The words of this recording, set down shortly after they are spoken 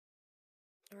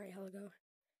Alright,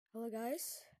 hello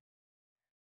guys.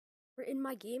 We're in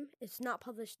my game. It's not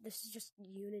published. This is just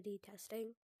Unity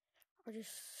testing. I'll just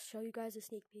show you guys a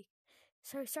sneak peek.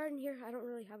 So starting here, I don't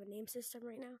really have a name system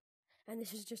right now. And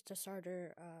this is just a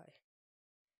starter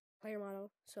player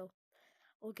model. So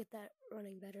we'll get that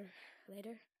running better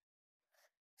later.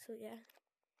 So yeah,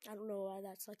 I don't know why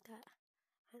that's like that.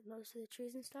 Most of the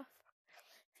trees and stuff.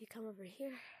 If you come over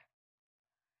here,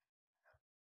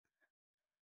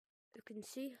 you can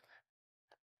see.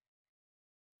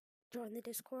 Join the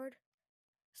Discord,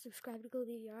 subscribe to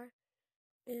GoVR,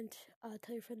 and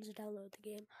tell your friends to download the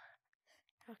game.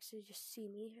 Actually, just see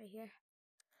me right here.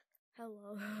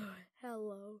 Hello,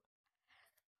 hello.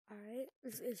 Alright,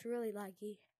 it's really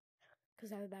laggy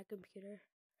because I have a bad computer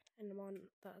and I'm on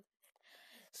the.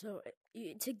 So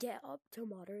to get up to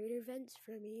moderator vents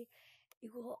for me,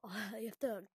 you have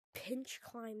to pinch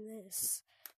climb this.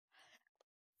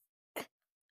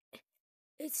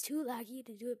 It's too laggy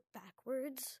to do it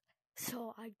backwards,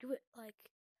 so I do it like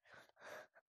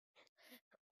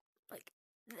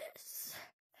this.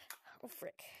 Oh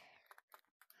frick!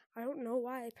 I don't know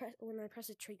why when I press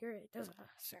a trigger it does a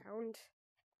sound.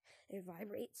 It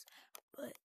vibrates,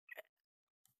 but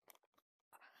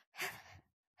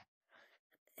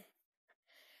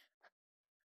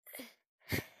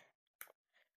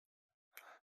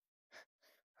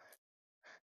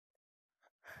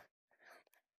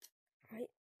right.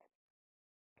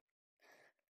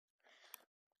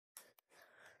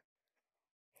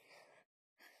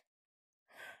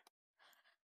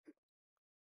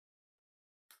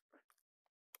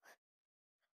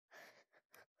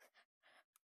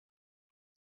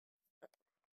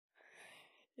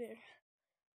 There.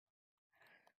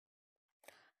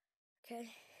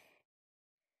 Okay.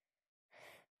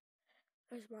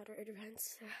 There's moderator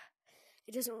vents.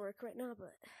 It doesn't work right now,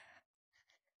 but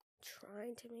I'm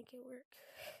trying to make it work.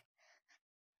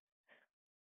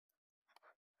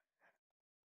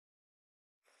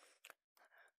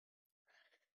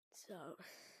 So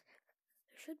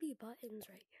there should be buttons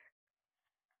right here.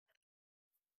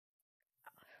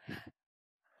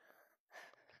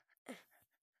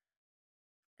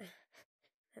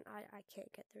 And I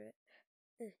can't get through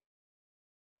it.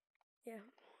 Yeah.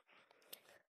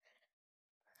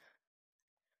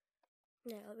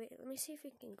 Yeah, let me see if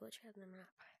we can glitch out the map.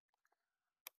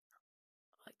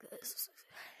 Like this.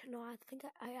 No, I think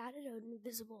I added an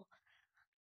invisible.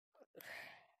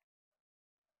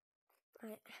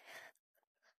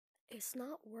 It's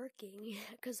not working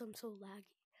because I'm so laggy.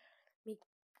 Me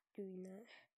doing that.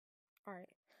 Alright,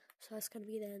 so that's gonna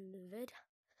be the end of the vid.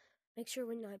 Make sure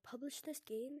when I publish this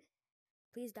game,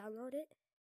 please download it.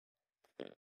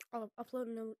 I'll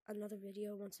upload another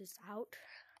video once it's out.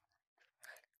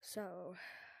 So,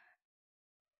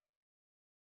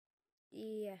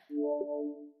 yeah.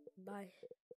 Bye.